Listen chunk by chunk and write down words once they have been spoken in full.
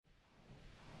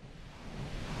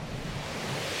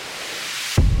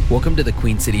Welcome to the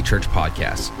Queen City Church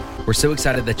podcast. We're so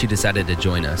excited that you decided to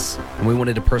join us, and we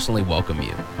wanted to personally welcome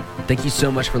you. Thank you so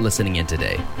much for listening in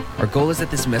today. Our goal is that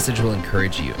this message will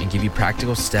encourage you and give you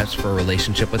practical steps for a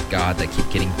relationship with God that keep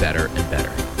getting better and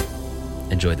better.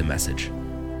 Enjoy the message.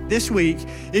 This week,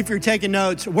 if you're taking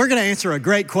notes, we're going to answer a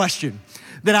great question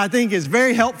that I think is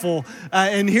very helpful.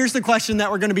 And here's the question that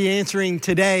we're going to be answering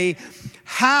today.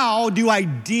 How do I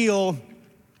deal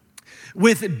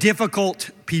with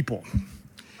difficult people?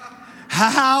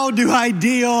 How do I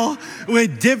deal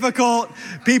with difficult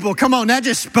people? Come on, that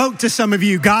just spoke to some of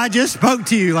you. God just spoke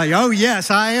to you like, oh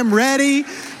yes, I am ready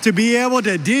to be able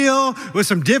to deal with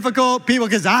some difficult people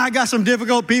because I got some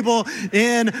difficult people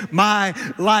in my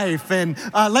life. And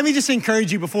let me just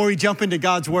encourage you before we jump into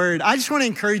God's word. I just want to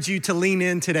encourage you to lean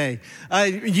in today.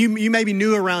 You may be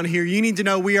new around here. You need to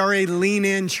know we are a lean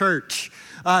in church,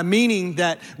 meaning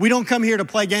that we don't come here to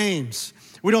play games.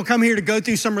 We don't come here to go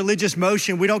through some religious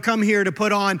motion. We don't come here to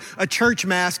put on a church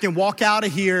mask and walk out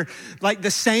of here like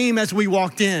the same as we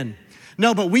walked in.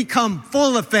 No, but we come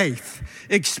full of faith,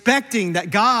 expecting that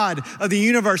God of the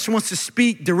universe wants to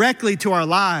speak directly to our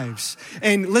lives.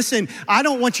 And listen, I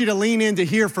don't want you to lean in to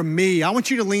hear from me. I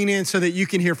want you to lean in so that you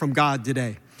can hear from God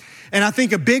today. And I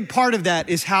think a big part of that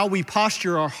is how we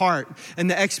posture our heart and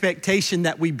the expectation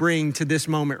that we bring to this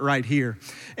moment right here.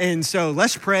 And so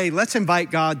let's pray. Let's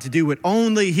invite God to do what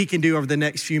only he can do over the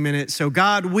next few minutes. So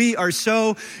God, we are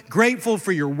so grateful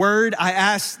for your word. I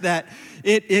ask that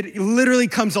it literally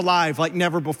comes alive like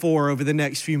never before over the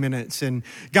next few minutes. And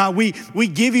God, we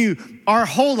give you our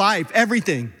whole life,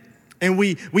 everything. And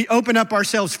we open up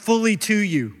ourselves fully to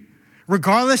you.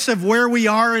 Regardless of where we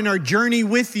are in our journey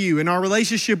with you, in our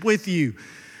relationship with you,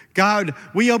 God,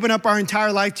 we open up our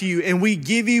entire life to you and we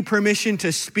give you permission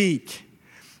to speak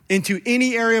into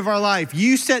any area of our life.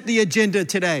 You set the agenda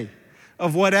today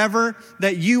of whatever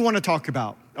that you want to talk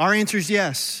about. Our answer is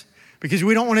yes, because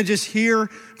we don't want to just hear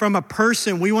from a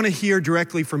person. We want to hear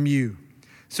directly from you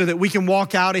so that we can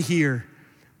walk out of here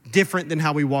different than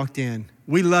how we walked in.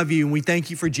 We love you and we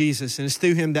thank you for Jesus, and it's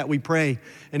through him that we pray.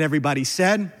 And everybody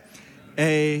said,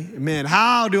 amen.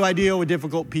 How do I deal with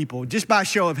difficult people? Just by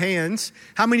show of hands,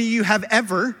 how many of you have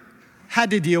ever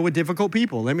had to deal with difficult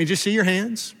people? Let me just see your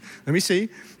hands. Let me see.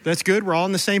 That's good. We're all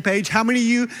on the same page. How many of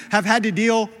you have had to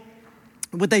deal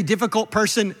with a difficult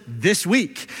person this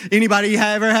week? Anybody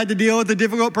ever had to deal with a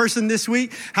difficult person this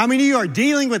week? How many of you are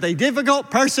dealing with a difficult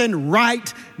person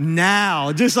right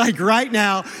now? Just like right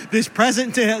now, this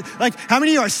present, like how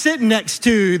many of you are sitting next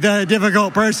to the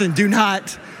difficult person? Do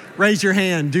not raise your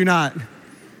hand. Do not.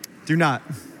 Do not.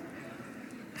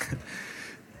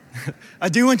 I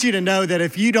do want you to know that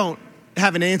if you don't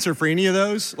have an answer for any of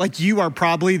those, like you are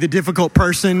probably the difficult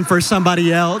person for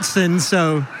somebody else. And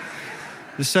so,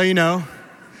 just so you know.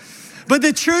 But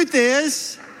the truth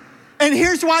is, and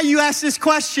here's why you ask this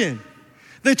question.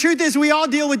 The truth is we all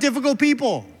deal with difficult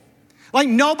people. Like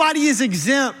nobody is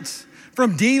exempt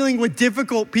from dealing with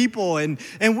difficult people. And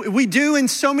we do in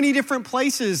so many different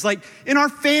places. Like in our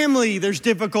family, there's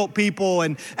difficult people.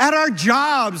 And at our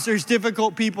jobs, there's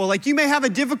difficult people. Like you may have a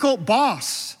difficult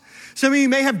boss. Some of you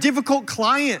may have difficult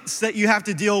clients that you have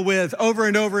to deal with over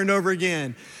and over and over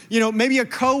again. You know, maybe a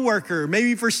coworker.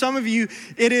 Maybe for some of you,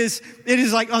 it is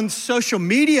like on social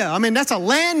media. I mean, that's a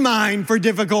landmine for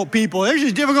difficult people. There's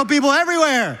just difficult people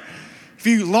everywhere. If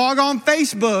you log on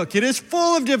Facebook, it is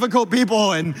full of difficult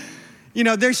people. And you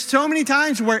know, there's so many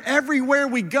times where everywhere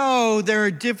we go, there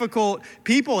are difficult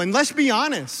people. And let's be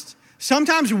honest,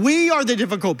 sometimes we are the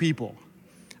difficult people.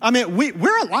 I mean,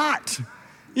 we're a lot,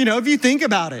 you know, if you think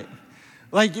about it.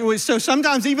 Like, so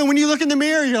sometimes even when you look in the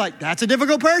mirror, you're like, that's a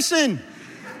difficult person.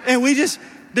 And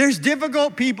there's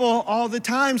difficult people all the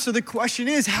time. So the question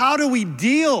is, how do we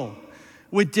deal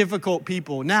with difficult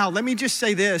people? Now, let me just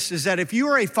say this, is that if you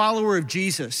are a follower of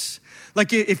Jesus,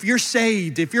 like if you're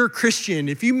saved, if you're a Christian,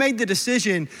 if you made the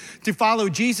decision to follow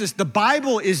Jesus, the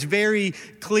Bible is very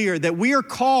clear that we are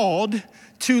called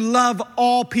to love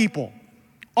all people,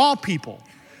 all people.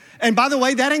 And by the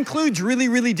way, that includes really,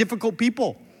 really difficult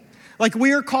people. Like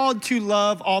we are called to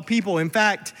love all people. In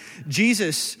fact,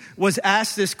 Jesus was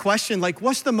asked this question, like,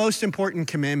 what's the most important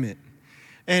commandment?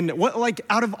 And what, like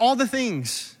out of all the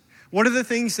things, what are the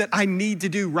things that I need to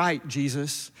do right,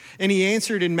 Jesus? And he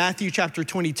answered in Matthew chapter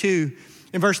 22,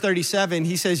 in verse 37,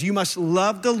 he says, you must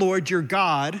love the Lord your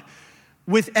God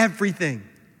with everything,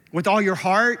 with all your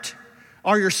heart,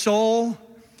 all your soul,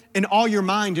 and all your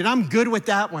mind. And I'm good with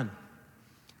that one.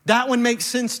 That one makes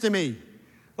sense to me.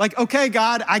 Like, okay,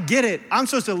 God, I get it. I'm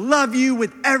supposed to love you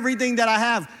with everything that I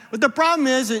have. But the problem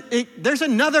is, there's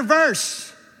another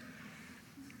verse.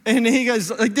 And he goes,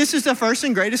 like, this is the first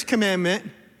and greatest commandment.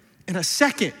 and a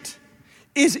second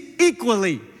is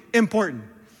equally important.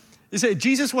 He said,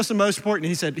 Jesus was the most important.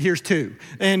 He said, here's two.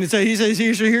 And so he says,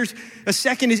 here's a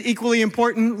second is equally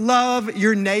important. Love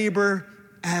your neighbor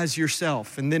as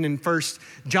yourself. And then in 1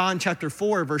 John chapter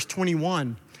 4, verse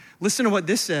 21, listen to what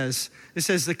this says. It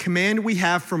says, the command we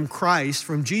have from Christ,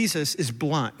 from Jesus, is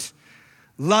blunt.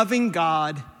 Loving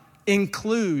God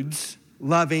includes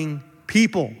loving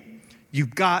people.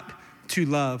 You've got to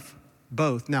love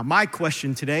both. Now, my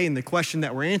question today, and the question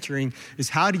that we're answering, is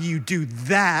how do you do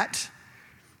that?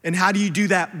 And how do you do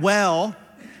that well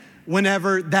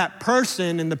whenever that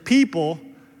person and the people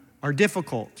are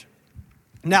difficult?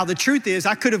 Now, the truth is,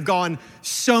 I could have gone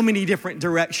so many different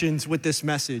directions with this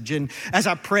message. And as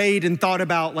I prayed and thought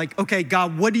about okay,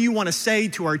 God, what do you want to say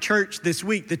to our church this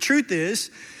week? The truth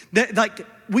is that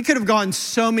we could have gone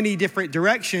so many different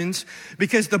directions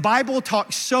because the Bible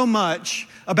talks so much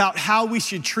about how we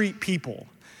should treat people.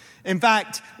 In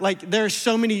fact, there's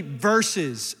so many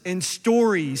verses and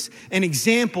stories and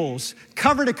examples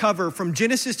cover to cover from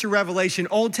Genesis to Revelation,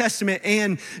 Old Testament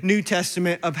and New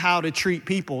Testament, of how to treat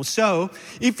people. So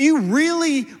if you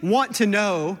really want to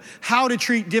know how to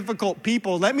treat difficult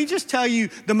people, let me just tell you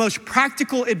the most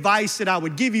practical advice that I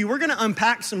would give you. We're going to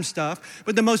unpack some stuff,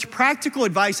 but the most practical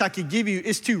advice I could give you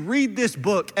is to read this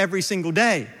book every single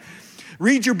day.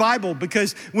 Read your Bible,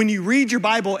 because when you read your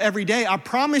Bible every day, I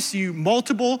promise you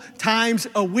multiple times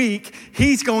a week,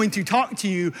 he's going to talk to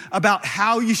you about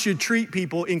how you should treat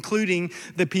people, including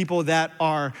the people that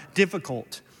are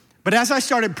difficult. But as I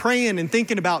started praying and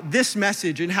thinking about this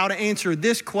message and how to answer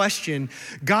this question,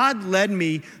 God led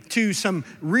me to some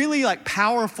really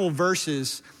powerful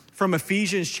verses from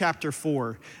Ephesians chapter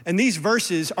 4. And these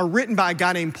verses are written by a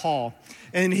guy named Paul.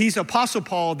 And he's Apostle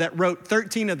Paul that wrote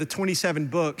 13 of the 27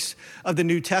 books of the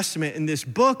New Testament. And this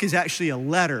book is actually a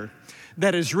letter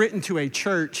that is written to a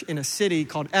church in a city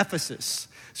called Ephesus.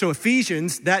 So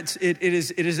Ephesians, it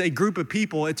is a group of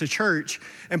people, it's a church.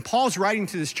 And Paul's writing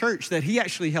to this church that he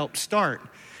actually helped start.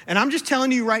 And I'm just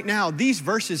telling you right now, these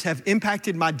verses have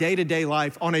impacted my day-to-day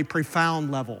life on a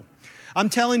profound level. I'm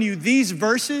telling you, these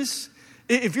verses,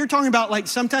 if you're talking about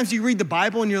sometimes you read the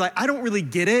Bible and you're I don't really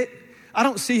get it. I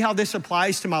don't see how this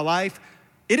applies to my life.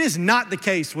 It is not the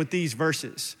case with these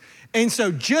verses. And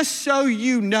so just so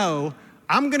you know,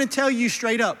 I'm going to tell you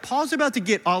straight up, Paul's about to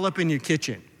get all up in your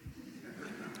kitchen.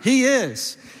 He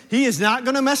is. He is not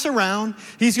going to mess around.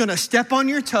 He's going to step on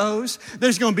your toes.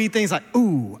 There's going to be things like,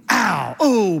 ooh, ow,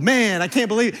 oh, man, I can't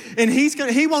believe it. And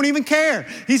he won't even care.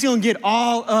 He's going to get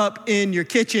all up in your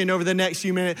kitchen over the next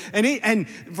few minutes. And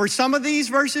for some of these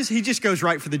verses, he just goes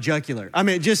right for the jugular. I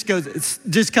mean, it just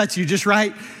cuts you just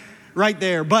right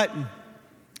there. But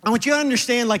I want you to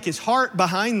understand, his heart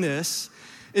behind this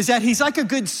is that he's like a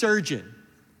good surgeon.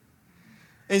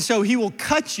 And so he will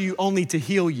cut you only to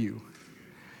heal you.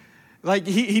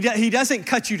 He doesn't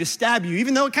cut you to stab you,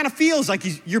 even though it kind of feels like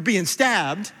you're being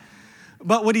stabbed.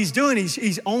 But what he's doing,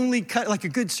 he's only cut like a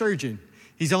good surgeon.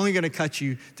 He's only going to cut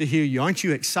you to heal you. Aren't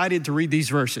you excited to read these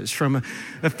verses from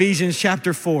Ephesians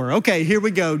chapter 4? Okay, here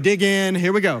we go. Dig in.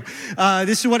 Here we go.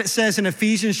 This is what it says in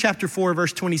Ephesians chapter 4,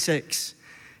 verse 26.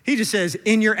 He just says,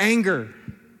 in your anger,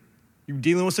 you're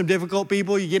dealing with some difficult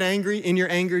people, you get angry. In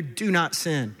your anger, do not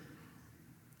sin.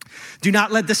 Do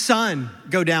not let the sun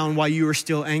go down while you are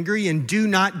still angry, and do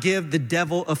not give the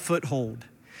devil a foothold.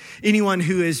 Anyone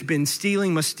who has been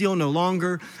stealing must steal no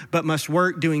longer, but must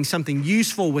work doing something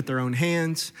useful with their own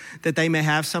hands, that they may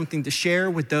have something to share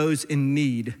with those in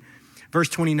need. Verse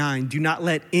 29, do not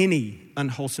let any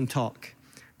unwholesome talk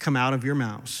come out of your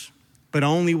mouths, but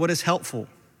only what is helpful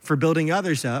for building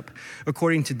others up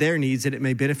according to their needs, that it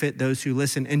may benefit those who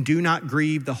listen. And do not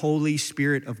grieve the Holy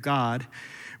Spirit of God,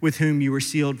 with whom you were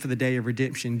sealed for the day of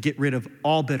redemption. Get rid of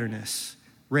all bitterness,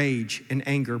 rage, and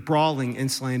anger, brawling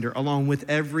and slander, along with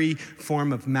every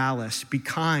form of malice. Be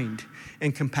kind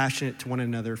and compassionate to one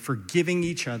another, forgiving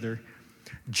each other,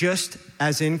 just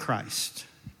as in Christ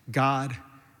God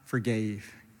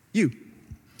forgave you.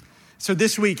 So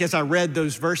this week, as I read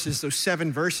those verses, those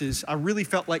 7 verses, I really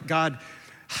felt like God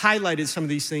highlighted some of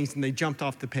these things and they jumped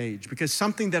off the page. Because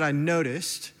something that I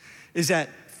noticed is that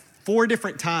 4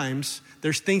 different times,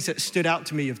 there's things that stood out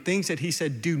to me of things that he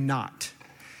said, do not.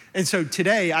 And so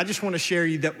today, I just want to share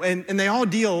you that, and they all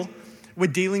deal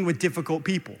with dealing with difficult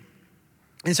people.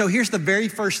 And so here's the very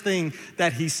first thing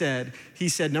that he said. He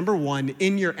said, number 1,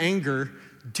 in your anger,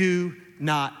 do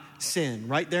not sin.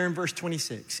 Right there in verse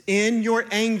 26. In your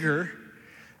anger,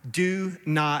 do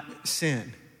not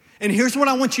sin. And here's what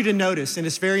I want you to notice, and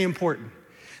it's very important,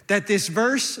 that this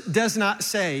verse does not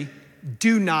say,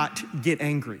 do not get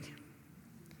angry.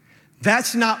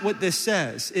 That's not what this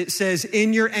says. It says,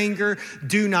 in your anger,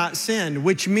 do not sin,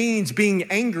 which means being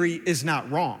angry is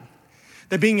not wrong.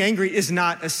 That being angry is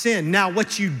not a sin. Now,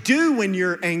 what you do when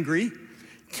you're angry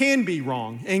can be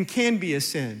wrong and can be a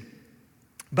sin.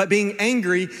 But being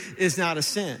angry is not a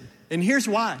sin. And here's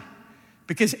why.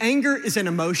 Because anger is an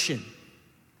emotion.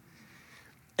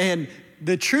 And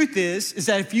the truth is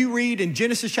that if you read in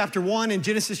Genesis chapter 1 and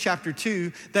Genesis chapter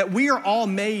 2, that we are all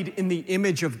made in the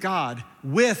image of God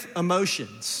with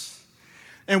emotions.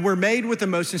 And we're made with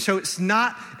emotions, so it's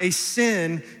not a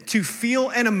sin to feel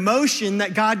an emotion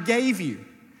that God gave you.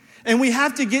 And we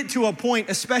have to get to a point,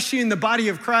 especially in the body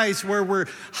of Christ, where we're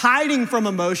hiding from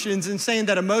emotions and saying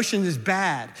that emotion is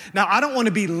bad. Now, I don't want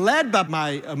to be led by my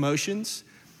emotions,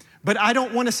 but I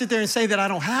don't want to sit there and say that I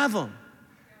don't have them.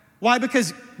 Why?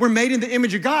 Because we're made in the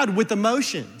image of God with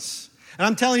emotions. And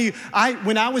I'm telling you,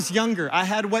 when I was younger, I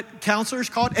had what counselors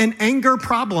called an anger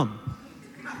problem.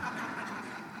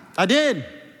 I did.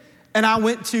 And I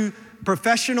went to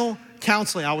professional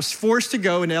counseling. I was forced to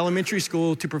go in elementary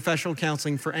school to professional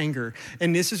counseling for anger.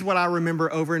 And this is what I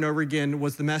remember over and over again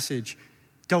was the message: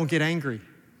 don't get angry.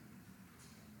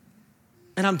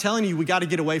 And I'm telling you, we got to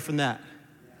get away from that.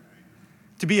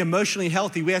 To be emotionally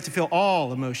healthy, we have to feel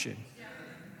all emotion.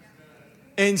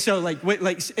 And so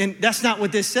and that's not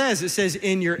what this says. It says,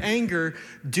 in your anger,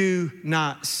 do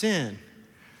not sin.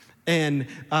 And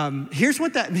here's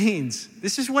what that means.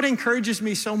 This is what encourages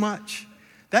me so much.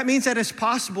 That means that it's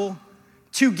possible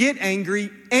to get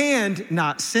angry and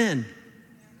not sin.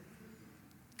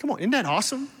 Come on, isn't that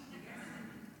awesome?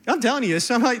 I'm telling you,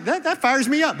 so I'm like, that fires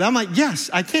me up. I'm like,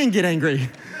 yes, I can get angry.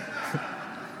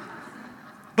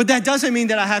 But that doesn't mean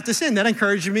that I have to sin. That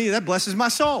encourages me, that blesses my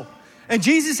soul. And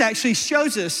Jesus actually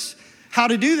shows us how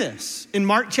to do this. In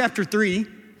Mark chapter 3,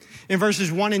 in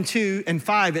verses 1 and 2 and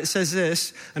 5, it says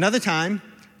this: another time,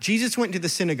 Jesus went to the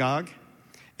synagogue,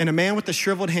 and a man with a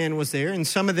shriveled hand was there, and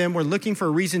some of them were looking for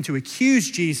a reason to accuse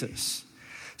Jesus.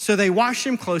 So they watched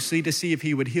him closely to see if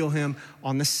he would heal him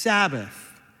on the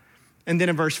Sabbath. And then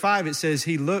in verse 5, it says,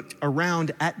 he looked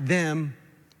around at them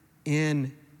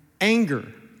in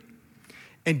anger.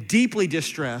 And deeply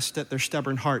distressed at their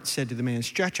stubborn hearts, said to the man,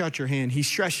 stretch out your hand. He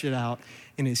stretched it out,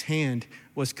 and his hand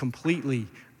was completely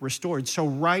restored. So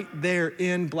right there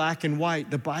in black and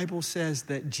white, the Bible says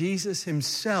that Jesus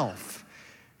himself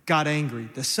got angry,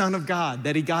 the Son of God,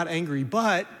 that he got angry.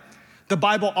 But the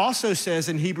Bible also says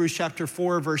in Hebrews chapter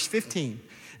 4, verse 15,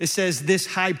 it says this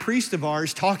high priest of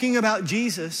ours, talking about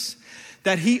Jesus,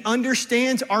 that he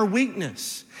understands our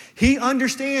weakness. He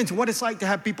understands what it's like to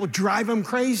have people drive him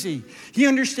crazy. He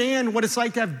understands what it's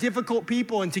like to have difficult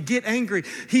people and to get angry.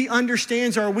 He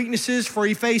understands our weaknesses, for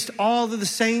he faced all of the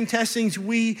same testings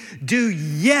we do,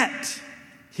 yet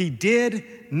he did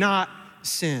not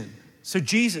sin. So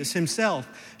Jesus himself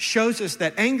shows us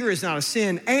that anger is not a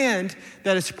sin and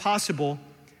that it's possible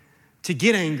to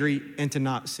get angry and to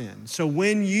not sin. So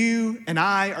when you and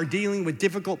I are dealing with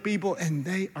difficult people and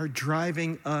they are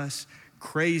driving us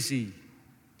crazy,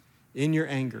 in your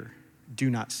anger, do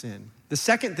not sin. The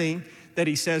second thing that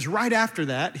he says right after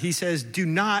that, he says, do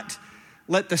not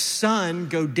let the sun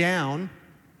go down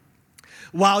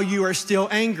while you are still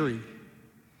angry.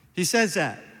 He says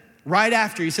that right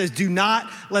after. He says, do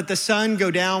not let the sun go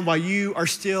down while you are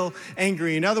still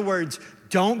angry. In other words,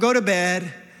 don't go to bed.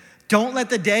 Don't let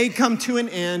the day come to an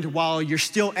end while you're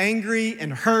still angry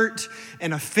and hurt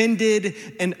and offended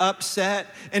and upset.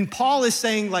 And Paul is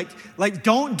saying like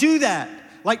don't do that.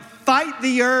 Like, fight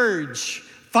the urge,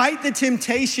 fight the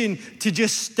temptation to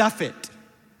just stuff it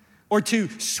or to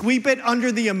sweep it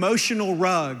under the emotional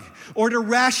rug or to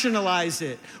rationalize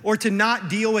it or to not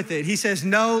deal with it. He says,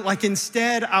 no,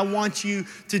 instead, I want you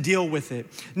to deal with it.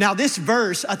 Now, this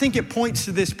verse, I think it points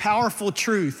to this powerful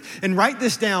truth, and write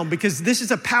this down because this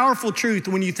is a powerful truth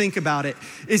when you think about it,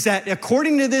 is that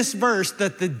according to this verse,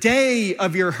 that the day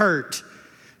of your hurt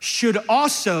should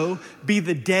also be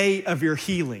the day of your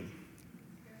healing.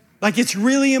 It's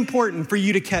really important for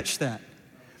you to catch that.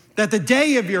 That the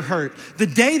day of your hurt, the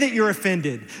day that you're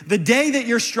offended, the day that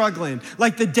you're struggling,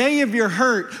 the day of your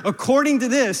hurt, according to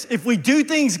this, if we do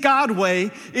things God's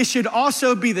way, it should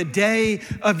also be the day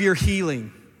of your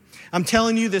healing. I'm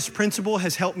telling you, this principle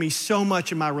has helped me so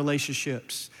much in my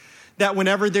relationships. That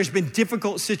whenever there's been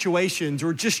difficult situations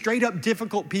or just straight up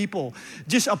difficult people,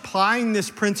 just applying this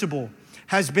principle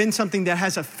has been something that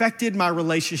has affected my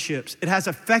relationships. It has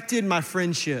affected my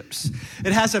friendships.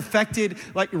 It has affected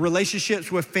relationships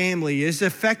with family. It's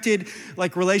affected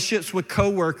relationships with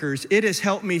coworkers. It has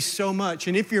helped me so much.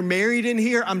 And if you're married in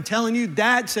here, I'm telling you,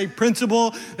 that's a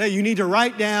principle that you need to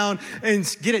write down and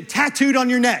get it tattooed on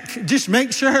your neck. Just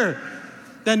make sure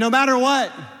that no matter what,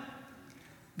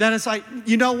 that it's like,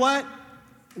 you know what?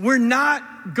 We're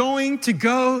not going to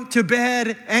go to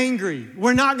bed angry.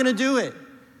 We're not going to do it.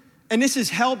 And this has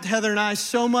helped Heather and I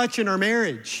so much in our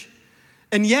marriage.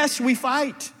 And yes, we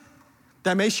fight.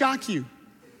 That may shock you.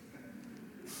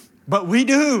 But we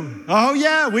do. Oh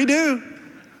yeah, we do.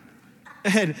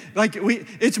 And like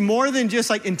it's more than just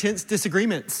like intense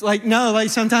disagreements. Like no, like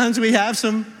sometimes we have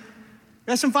some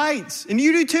fights. And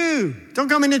you do too. Don't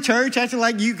come into church acting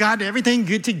like you got everything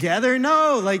good together.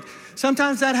 No, like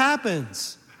sometimes that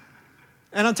happens.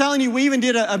 And I'm telling you, we even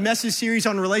did a message series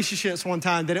on relationships one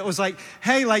time that it was like,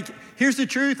 hey, like, here's the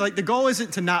truth. Like, the goal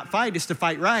isn't to not fight, it's to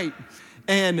fight right.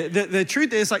 And the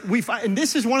truth is, like, we fight, and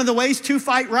this is one of the ways to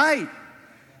fight right.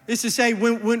 Is to say,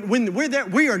 when we're there,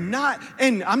 we are not,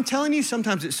 and I'm telling you,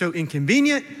 sometimes it's so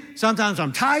inconvenient, sometimes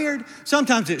I'm tired,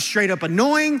 sometimes it's straight up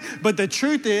annoying, but the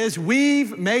truth is,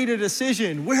 we've made a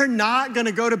decision. We're not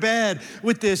gonna go to bed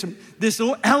with this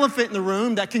little elephant in the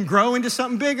room that can grow into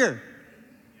something bigger.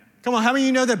 Come on, how many of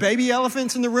you know that baby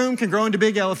elephants in the room can grow into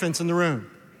big elephants in the room?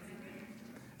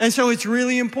 And so it's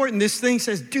really important. This thing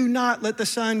says, do not let the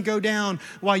sun go down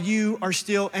while you are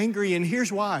still angry. And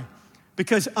here's why.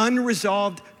 Because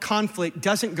unresolved conflict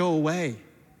doesn't go away.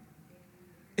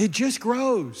 It just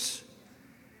grows.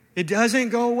 It doesn't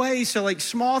go away. So like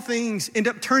small things end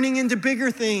up turning into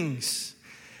bigger things.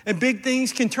 And big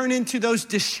things can turn into those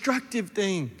destructive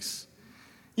things.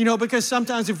 You know, because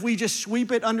sometimes if we just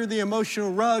sweep it under the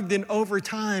emotional rug, then over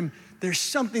time, there's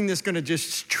something that's gonna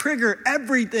just trigger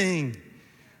everything.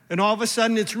 And all of a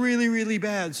sudden, it's really, really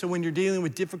bad. So when you're dealing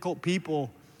with difficult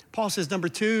people, Paul says, number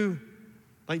 2,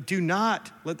 like, do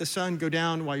not let the sun go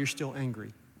down while you're still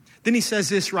angry. Then he says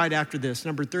this right after this.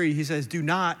 Number 3, he says, do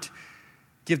not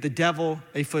give the devil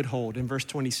a foothold in verse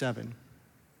 27.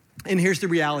 And here's the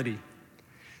reality.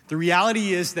 The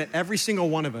reality is that every single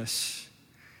one of us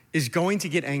is going to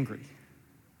get angry.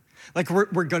 Like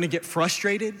we're going to get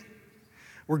frustrated.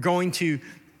 We're going to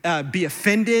be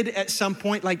offended at some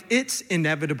point. Like it's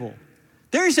inevitable.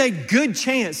 There's a good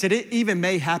chance that it even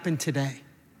may happen today.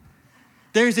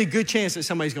 There's a good chance that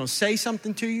somebody's going to say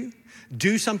something to you,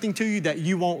 do something to you that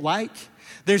you won't like.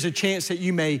 There's a chance that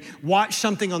you may watch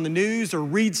something on the news or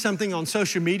read something on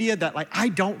social media that like, I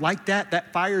don't like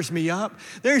that fires me up.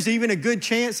 There's even a good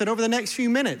chance that over the next few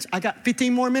minutes, I got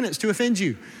 15 more minutes to offend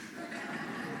you.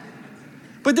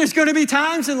 But there's gonna be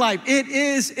times in life, it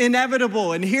is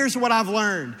inevitable. And here's what I've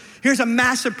learned. Here's a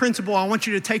massive principle I want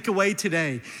you to take away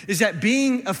today, is that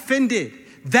being offended,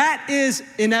 that is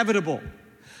inevitable.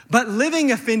 But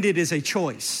living offended is a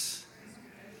choice.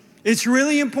 It's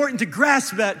really important to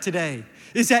grasp that today,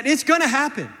 is that it's gonna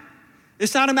happen.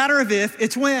 It's not a matter of if,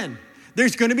 it's when.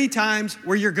 There's gonna be times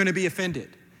where you're gonna be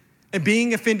offended. And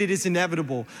being offended is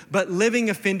inevitable, but living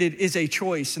offended is a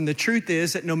choice. And the truth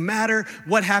is that no matter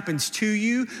what happens to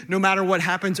you, no matter what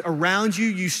happens around you,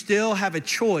 you still have a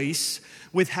choice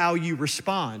with how you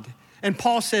respond. And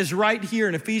Paul says right here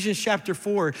in Ephesians chapter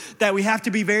 4 that we have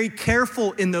to be very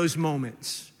careful in those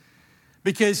moments.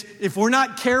 Because if we're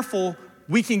not careful,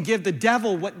 we can give the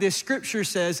devil what this scripture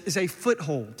says is a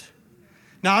foothold.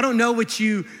 Now, I don't know what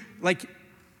you, like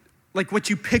what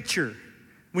you picture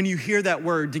when you hear that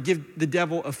word, to give the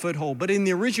devil a foothold. But in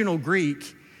the original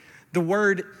Greek, the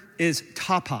word is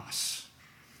topos.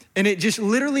 And it just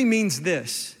literally means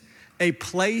this, a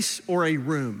place or a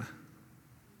room.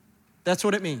 That's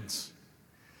what it means.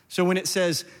 So when it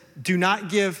says, do not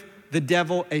give the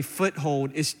devil a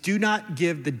foothold, it's do not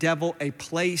give the devil a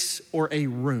place or a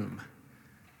room.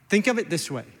 Think of it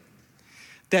this way,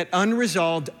 that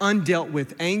unresolved, undealt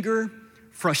with anger,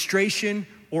 frustration,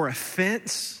 or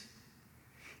offense,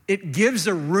 it gives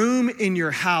a room in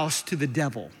your house to the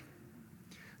devil,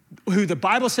 who the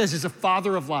Bible says is a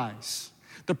father of lies,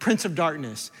 the prince of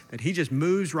darkness, that he just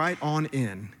moves right on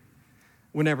in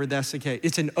whenever that's the case.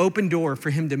 It's an open door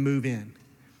for him to move in.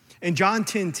 In John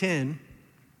 10:10,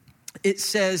 it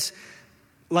says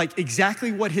like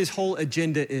exactly what his whole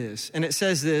agenda is. And it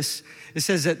says this, it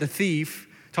says that the thief,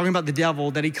 talking about the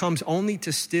devil, that he comes only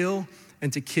to steal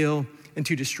and to kill and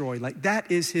to destroy. Like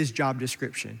that is his job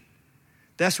description.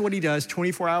 That's what he does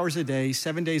 24 hours a day,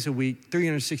 7 days a week,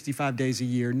 365 days a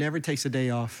year, never takes a day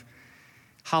off.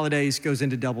 Holidays goes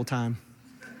into double time.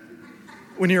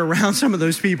 When you're around some of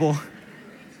those people.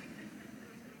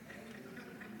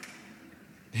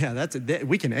 Yeah,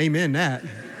 we can amen that.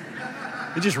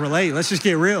 We just relate, let's just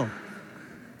get real.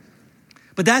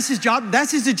 But that's his job,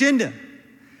 that's his agenda.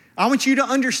 I want you to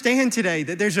understand today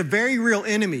that there's a very real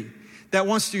enemy that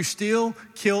wants to steal,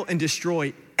 kill, and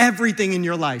destroy everything in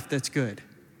your life that's good.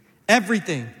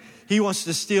 Everything. He wants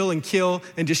to steal and kill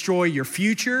and destroy your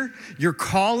future, your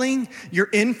calling, your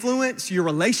influence, your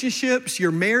relationships,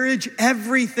 your marriage,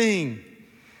 everything.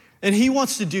 And he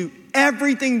wants to do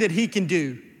everything that he can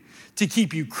do to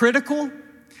keep you critical,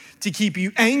 to keep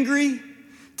you angry,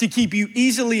 to keep you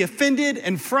easily offended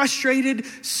and frustrated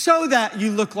so that you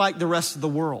look like the rest of the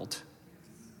world.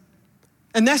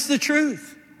 And that's the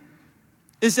truth.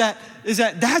 Is that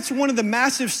that's one of the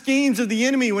massive schemes of the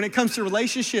enemy when it comes to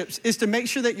relationships, is to make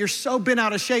sure that you're so bent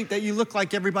out of shape that you look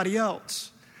like everybody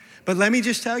else. But let me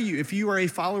just tell you, if you are a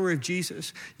follower of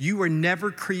Jesus, you were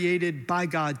never created by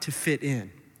God to fit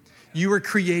in. You were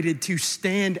created to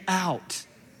stand out.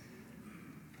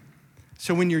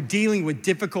 So when you're dealing with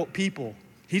difficult people,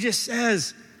 he just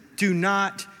says, do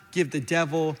not give the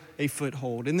devil a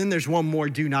foothold. And then there's one more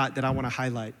do not that I want to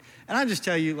highlight. And I just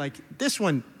tell you, like, this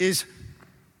one's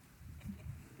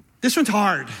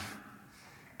hard.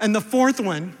 And the fourth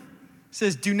one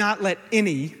says, do not let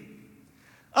any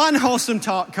unwholesome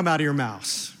talk come out of your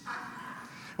mouth.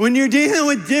 When you're dealing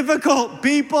with difficult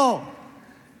people,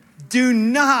 do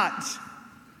not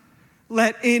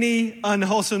let any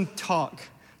unwholesome talk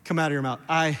come out of your mouth.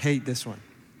 I hate this one.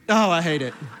 Oh, I hate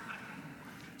it.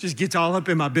 Just gets all up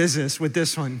in my business with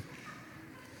this one.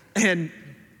 And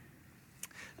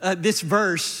this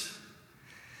verse,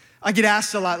 I get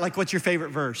asked a lot, like, what's your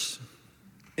favorite verse?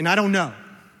 And I don't know.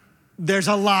 There's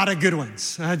a lot of good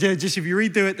ones. Just if you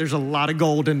read through it, there's a lot of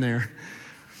gold in there.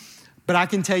 But I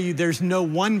can tell you there's no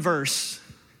one verse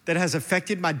that has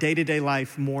affected my day-to-day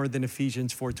life more than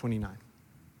Ephesians 4:29,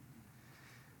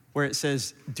 where it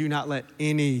says, do not let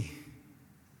any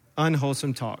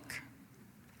unwholesome talk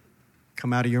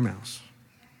come out of your mouths,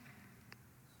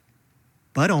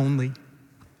 but only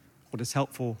what is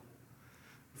helpful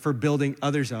for building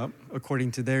others up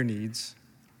according to their needs,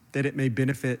 that it may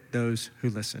benefit those who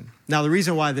listen. Now, the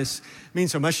reason why this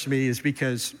means so much to me is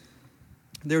because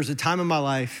there was a time in my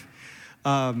life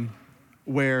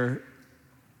where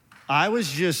I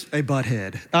was just a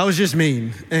butthead. I was just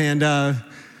mean. And,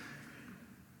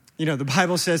 the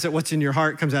Bible says that what's in your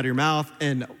heart comes out of your mouth.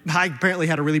 And I apparently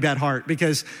had a really bad heart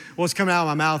because what's coming out of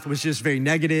my mouth was just very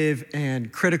negative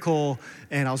and critical.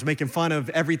 And I was making fun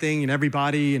of everything and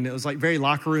everybody. And it was like very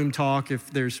locker room talk, if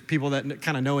there's people that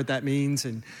kind of know what that means.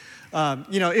 And,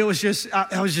 it was just, and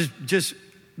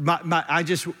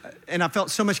I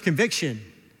felt so much conviction.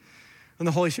 And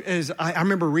the Holy Spirit, I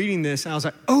remember reading this and I was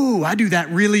like, oh, I do that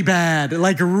really bad,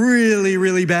 like really,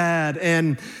 really bad.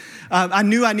 And I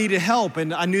knew I needed help,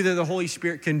 and I knew that the Holy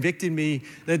Spirit convicted me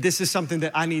that this is something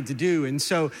that I need to do. And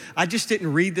so I just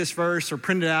didn't read this verse or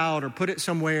print it out or put it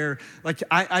somewhere. Like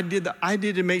I did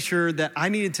to make sure that I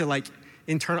needed to I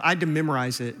had to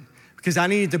memorize it, because I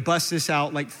needed to bust this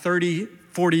out like 30,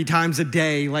 40 times a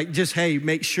day, like just, hey,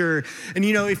 make sure. And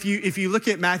if you look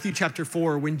at Matthew chapter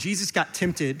 4, when Jesus got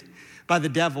tempted by the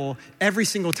devil, every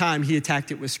single time he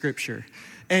attacked it with scripture.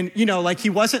 And, he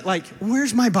wasn't like,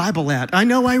 where's my Bible at? I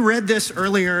know I read this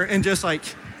earlier, and just like,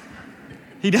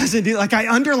 he doesn't do,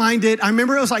 I underlined it. I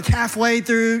remember it was like halfway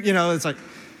through, it's like,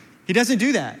 he doesn't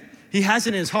do that. He has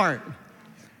it in his heart.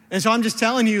 And so I'm just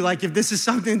telling you, if this is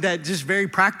something that just very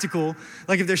practical,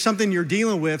 if there's something you're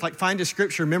dealing with, find a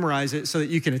scripture, memorize it so that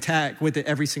you can attack with it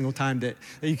every single time that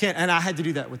you can. And I had to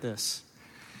do that with this.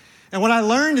 And what I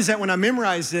learned is that when I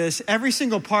memorized this, every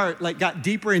single part got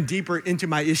deeper and deeper into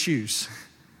my issues.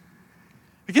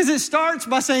 Because it starts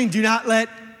by saying, do not let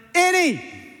any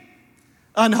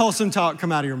unwholesome talk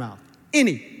come out of your mouth.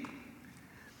 Any.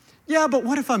 Yeah, but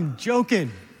what if I'm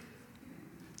joking?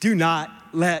 Do not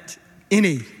let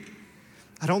any.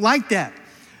 I don't like that.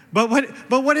 But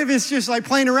what if it's just like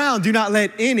playing around? Do not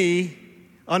let any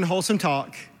unwholesome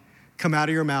talk come out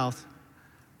of your mouth,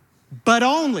 but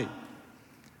only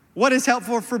what is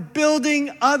helpful for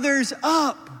building others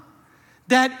up.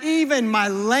 That even my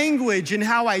language and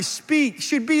how I speak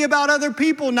should be about other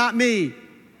people, not me.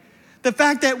 The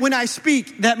fact that when I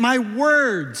speak, that my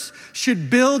words should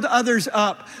build others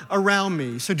up around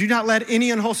me. So do not let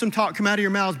any unwholesome talk come out of your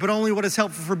mouths, but only what is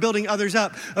helpful for building others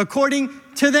up according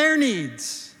to their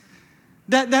needs.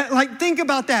 Think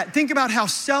about that. Think about how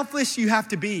selfless you have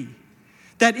to be.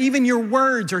 That even your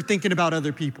words are thinking about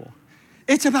other people.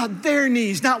 It's about their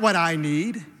needs, not what I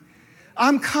need.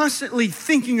 I'm constantly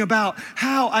thinking about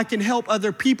how I can help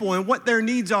other people and what their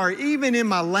needs are, even in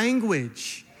my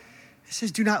language. It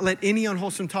says, do not let any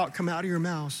unwholesome talk come out of your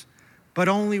mouths, but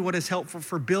only what is helpful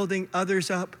for building others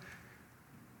up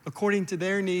according to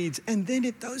their needs. And then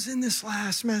it throws in this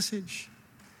last message,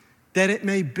 that it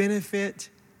may benefit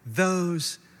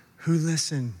those who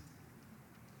listen.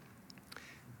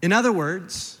 In other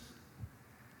words,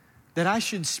 that I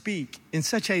should speak in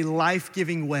such a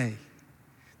life-giving way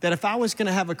that if I was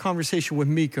gonna have a conversation with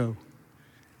Miko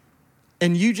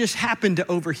and you just happen to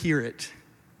overhear it,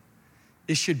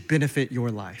 it should benefit your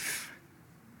life.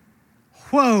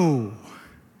 Whoa,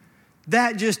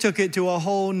 that just took it to a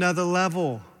whole nother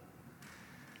level.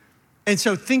 And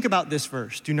so think about this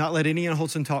verse. Do not let any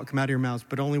unwholesome talk come out of your mouths,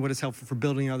 but only what is helpful for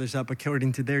building others up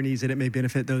according to their needs, that it may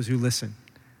benefit those who listen.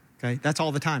 Okay, that's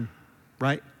all the time,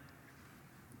 right?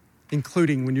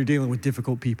 Including when you're dealing with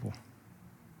difficult people.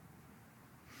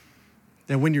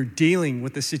 That when you're dealing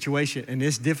with a situation and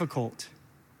it's difficult,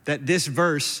 that this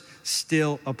verse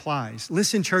still applies.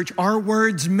 Listen, church, our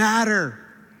words matter.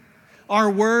 Our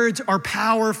words are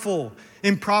powerful.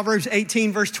 In Proverbs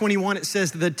 18, verse 21, it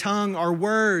says the tongue, our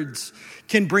words,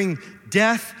 can bring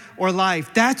death or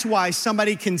life. That's why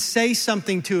somebody can say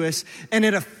something to us and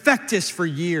it affects us for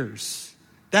years.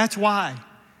 That's why.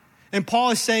 And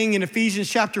Paul is saying in Ephesians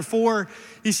chapter 4,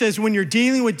 he says, when you're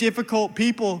dealing with difficult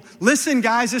people, listen,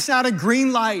 guys, it's not a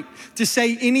green light to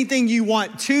say anything you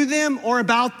want to them or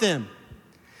about them.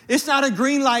 It's not a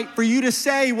green light for you to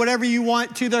say whatever you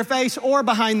want to their face or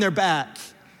behind their back.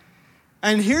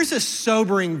 And here's a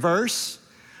sobering verse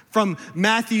from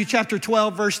Matthew chapter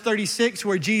 12, verse 36,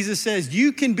 where Jesus says,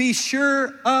 you can be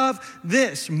sure of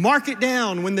this. Mark it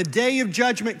down when the day of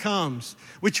judgment comes,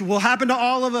 which will happen to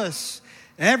all of us.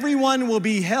 Everyone will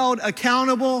be held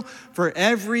accountable for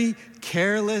every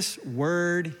careless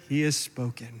word he has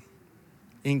spoken,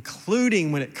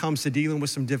 including when it comes to dealing with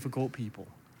some difficult people.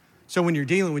 So when you're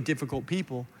dealing with difficult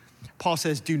people, Paul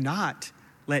says, do not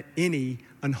let any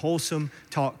unwholesome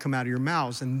talk come out of your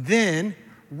mouths. And then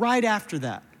right after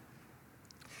that,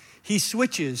 he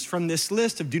switches from this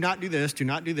list of do not do this, do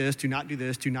not do this, do not do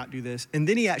this, do not do this. And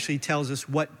then he actually tells us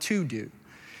what to do.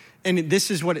 And this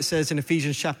is what it says in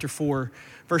Ephesians chapter 4,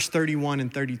 verse 31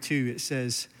 and 32. It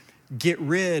says, get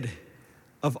rid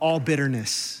of all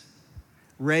bitterness,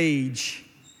 rage,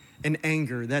 and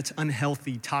anger. That's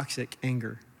unhealthy, toxic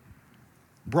anger.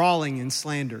 Brawling and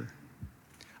slander,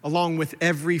 along with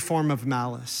every form of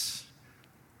malice.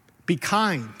 Be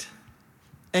kind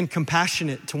and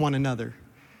compassionate to one another,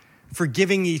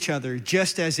 forgiving each other,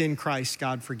 just as in Christ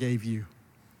God forgave you.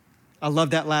 I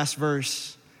love that last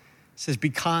verse. It says,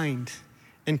 be kind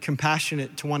and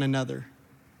compassionate to one another,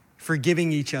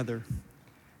 forgiving each other,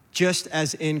 just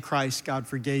as in Christ God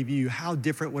forgave you. How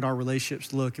different would our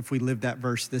relationships look if we lived that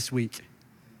verse this week?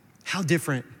 How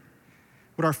different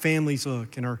would our families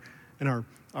look and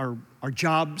our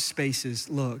job spaces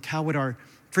look? How would our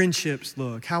friendships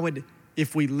look? How would,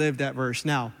 if we lived that verse?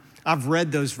 Now, I've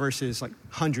read those verses like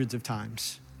hundreds of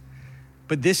times.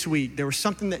 But this week, there was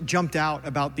something that jumped out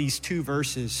about these two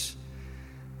verses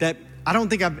that I don't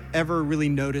think I've ever really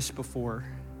noticed before.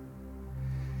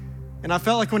 And I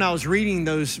felt like when I was reading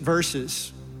those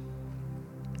verses,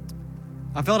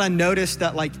 I noticed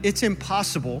that like it's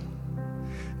impossible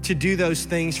to do those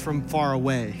things from far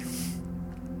away.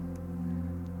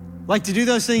 Like to do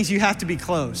those things, you have to be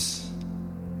close.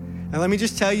 And let me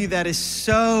just tell you, that is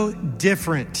so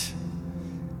different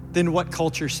than what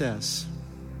culture says.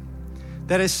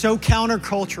 That is so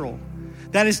countercultural.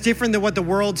 That is different than what the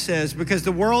world says, because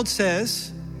the world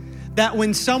says that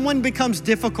when someone becomes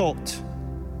difficult,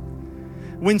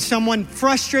 when someone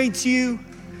frustrates you,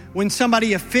 when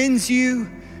somebody offends you,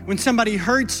 when somebody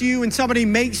hurts you, when somebody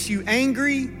makes you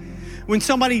angry, when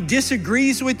somebody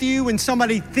disagrees with you, when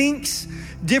somebody thinks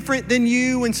different than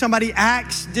you, when somebody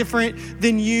acts different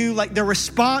than you, like the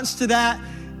response to that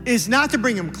is not to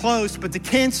bring them close, but to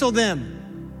cancel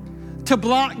them, to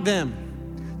block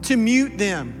them, to mute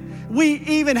them. We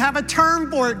even have a term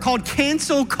for it called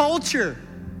cancel culture.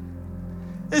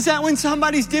 Is that when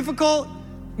somebody's difficult,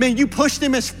 man, you push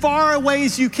them as far away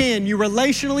as you can. You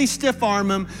relationally stiff arm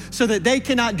them so that they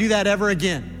cannot do that ever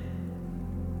again.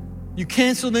 You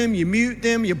cancel them, you mute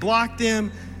them, you block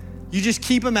them. You just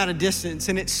keep them at a distance.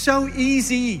 And it's so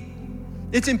easy.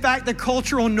 It's in fact the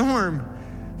cultural norm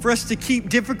for us to keep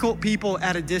difficult people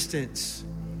at a distance.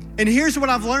 And here's what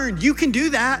I've learned. You can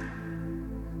do that.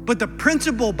 But the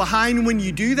principle behind when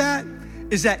you do that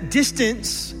is that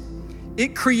distance,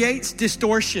 it creates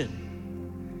distortion.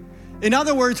 In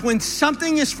other words, when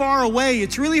something is far away,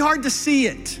 it's really hard to see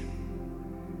it.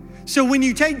 So when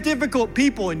you take difficult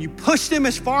people and you push them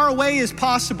as far away as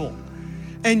possible,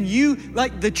 and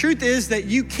the truth is that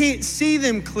you can't see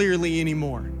them clearly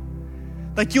anymore.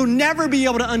 Like you'll never be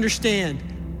able to understand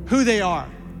who they are.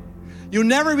 You'll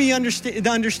never be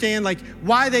understand like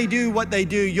why they do what they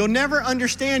do. You'll never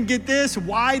understand, get this,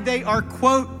 why they are,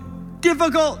 quote,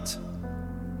 difficult,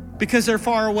 because they're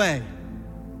far away.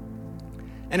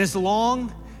 And as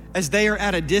long as they are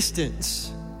at a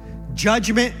distance,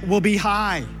 Judgment will be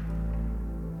high.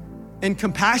 And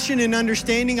compassion and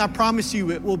understanding, I promise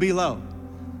you, it will be low.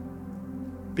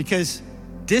 Because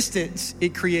distance,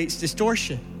 it creates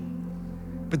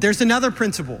distortion. But there's another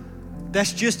principle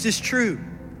that's just as true.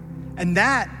 And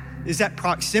that is that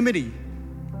proximity,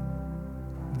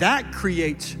 that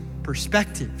creates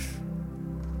perspective.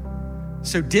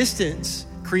 So distance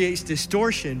creates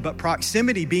distortion, but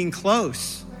proximity, being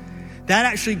close, that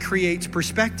actually creates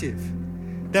perspective.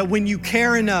 That when you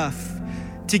care enough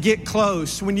to get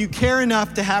close, when you care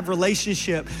enough to have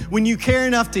relationship, when you care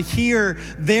enough to hear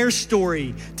their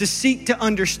story, to seek to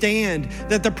understand,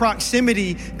 that the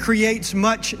proximity creates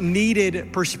much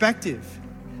needed perspective.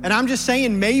 And I'm just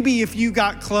saying, maybe if you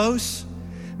got close,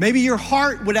 maybe your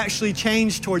heart would actually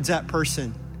change towards that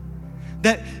person.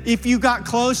 That if you got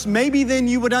close, maybe then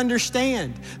you would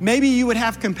understand. Maybe you would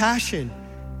have compassion.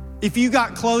 If you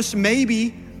got close,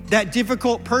 maybe that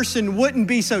difficult person wouldn't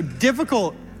be so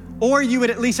difficult, or you would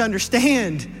at least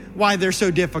understand why they're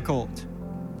so difficult.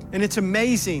 And it's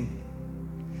amazing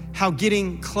how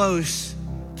getting close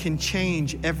can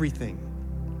change everything.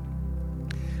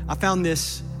 I found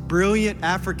this brilliant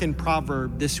African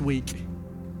proverb this week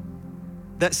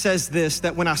that says this,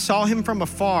 that when I saw him from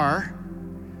afar,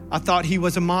 I thought he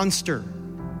was a monster.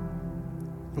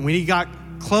 And when he got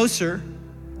closer,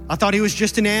 I thought he was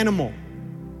just an animal.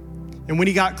 And when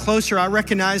he got closer, I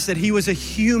recognized that he was a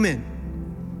human.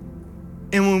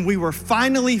 And when we were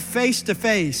finally face to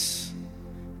face,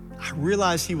 I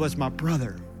realized he was my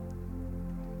brother.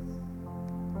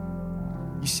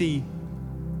 You see,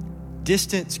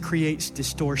 distance creates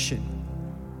distortion,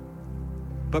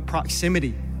 but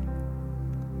proximity,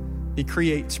 it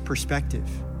creates perspective.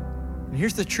 And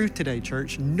here's the truth today,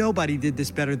 church. Nobody did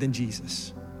this better than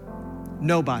Jesus.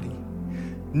 Nobody.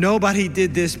 Nobody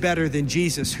did this better than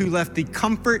Jesus, who left the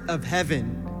comfort of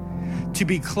heaven to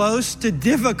be close to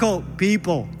difficult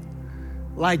people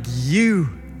like you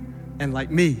and like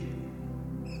me.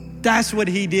 That's what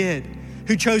he did.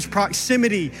 Who chose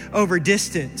proximity over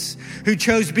distance, who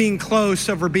chose being close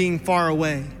over being far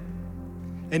away.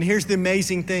 And here's the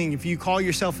amazing thing. If you call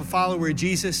yourself a follower of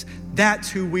Jesus, that's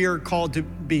who we are called to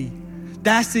be.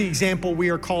 That's the example we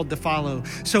are called to follow.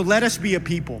 So let us be a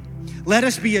people. Let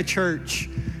us be a church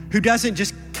who doesn't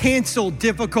just cancel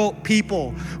difficult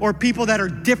people or people that are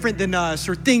different than us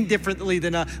or think differently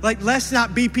than us. Like, let's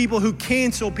not be people who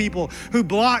cancel people, who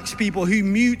blocks people, who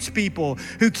mutes people,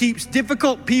 who keeps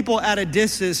difficult people at a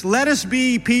distance. Let us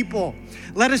be people.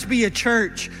 Let us be a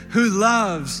church who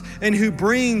loves and who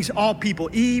brings all people,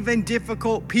 even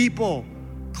difficult people,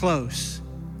 close.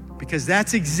 Because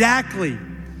that's exactly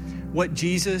what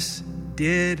Jesus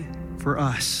did for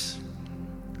us.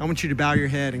 I want you to bow your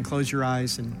head and close your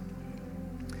eyes. And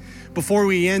before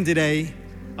we end today,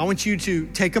 I want you to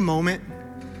take a moment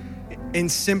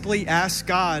and simply ask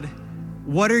God,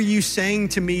 what are you saying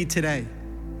to me today?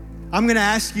 I'm going to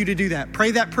ask you to do that.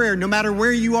 Pray that prayer no matter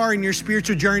where you are in your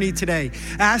spiritual journey today.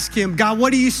 Ask him, God,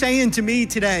 what are you saying to me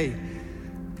today?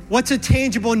 What's a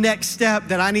tangible next step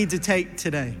that I need to take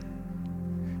today?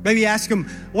 Maybe ask him,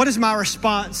 what does my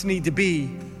response need to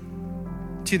be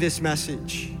to this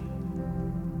message?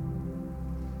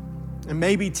 And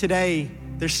maybe today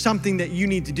there's something that you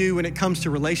need to do when it comes to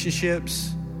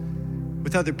relationships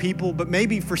with other people. But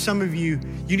maybe for some of you,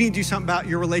 you need to do something about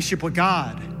your relationship with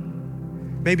God.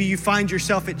 Maybe you find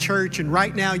yourself at church and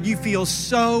right now you feel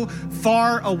so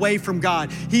far away from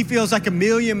God. He feels like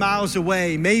 1,000,000 miles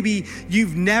away. Maybe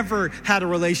you've never had a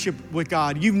relationship with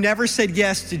God. You've never said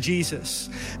yes to Jesus.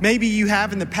 Maybe you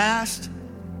have in the past,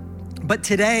 but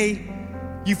today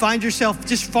you find yourself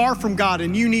just far from God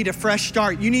and you need a fresh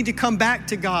start. You need to come back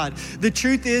to God. The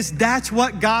truth is, that's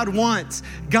what God wants.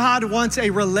 God wants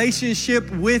a relationship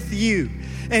with you.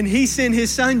 And he sent his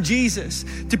son, Jesus,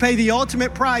 to pay the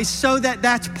ultimate price so that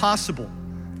that's possible.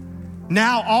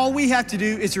 Now, all we have to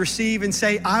do is receive and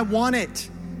say, I want it.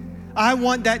 I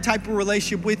want that type of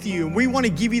relationship with you. And we want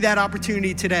to give you that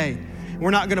opportunity today. We're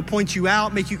not going to point you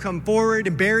out, make you come forward,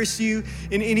 embarrass you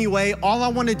in any way. All I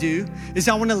want to do is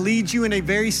I want to lead you in a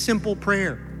very simple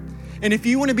prayer. And if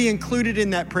you want to be included in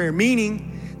that prayer,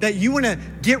 meaning that you want to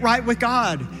get right with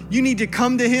God, you need to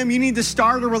come to him, you need to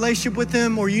start a relationship with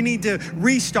him, or you need to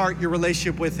restart your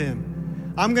relationship with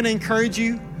him. I'm going to encourage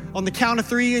you on the count of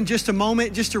 3 in just a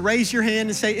moment, just to raise your hand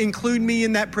and say, include me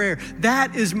in that prayer.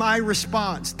 That is my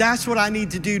response. That's what I need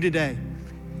to do today.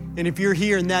 And if you're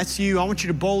here and that's you, I want you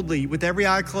to boldly, with every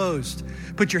eye closed,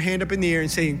 put your hand up in the air and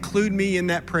say, include me in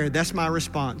that prayer. That's my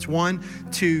response. 1,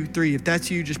 2, 3. If that's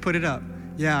you, just put it up.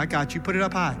 Yeah, I got you. Put it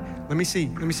up high. Let me see.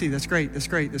 That's great. That's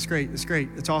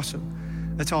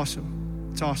awesome. That's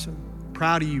awesome.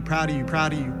 proud of you, proud of you,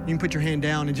 proud of you. You can put your hand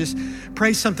down and just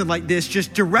pray something like this,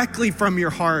 just directly from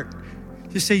your heart.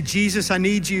 Just say, Jesus, I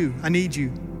need you. I need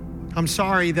you. I'm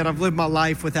sorry that I've lived my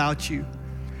life without you.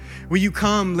 Will you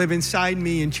come live inside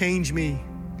me and change me?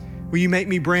 Will you make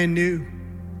me brand new?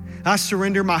 I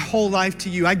surrender my whole life to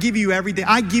you. I give you everything.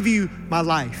 I give you my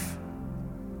life.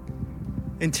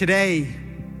 And today,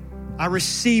 I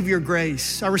receive your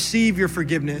grace. I receive your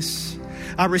forgiveness.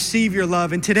 I receive your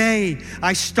love. And today,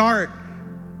 I start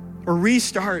or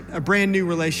restart a brand new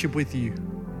relationship with you.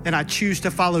 And I choose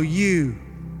to follow you.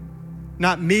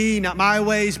 Not me, not my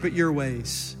ways, but your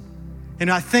ways. And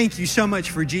I thank you so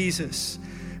much for Jesus,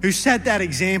 who set that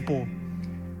example,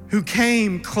 who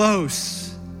came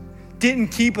close, didn't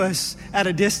keep us at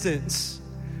a distance,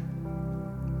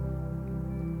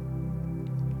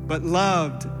 but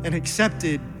loved and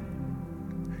accepted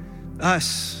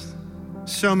us,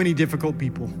 so many difficult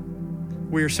people.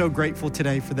 We are so grateful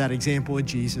today for that example of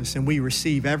Jesus, and we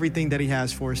receive everything that he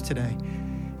has for us today.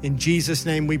 In Jesus'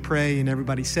 name we pray, and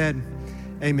everybody said,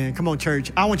 amen. Come on, church.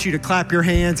 I want you to clap your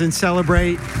hands and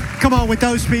celebrate. Come on with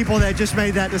those people that just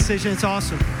made that decision. It's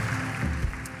awesome.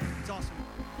 It's awesome.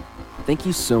 Thank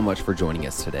you so much for joining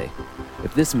us today.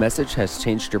 If this message has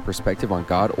changed your perspective on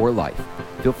God or life,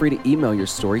 feel free to email your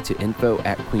story to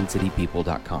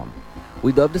info@queencitypeople.com.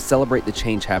 We'd love to celebrate the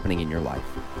change happening in your life.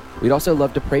 We'd also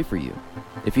love to pray for you.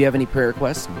 If you have any prayer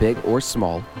requests, big or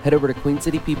small, head over to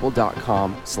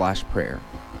queencitypeople.com/prayer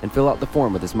and fill out the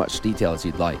form with as much detail as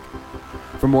you'd like.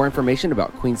 For more information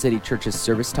about Queen City Church's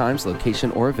service times, location,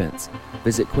 or events,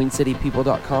 visit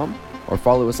queencitypeople.com or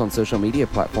follow us on social media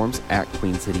platforms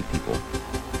 @QueenCityPeople.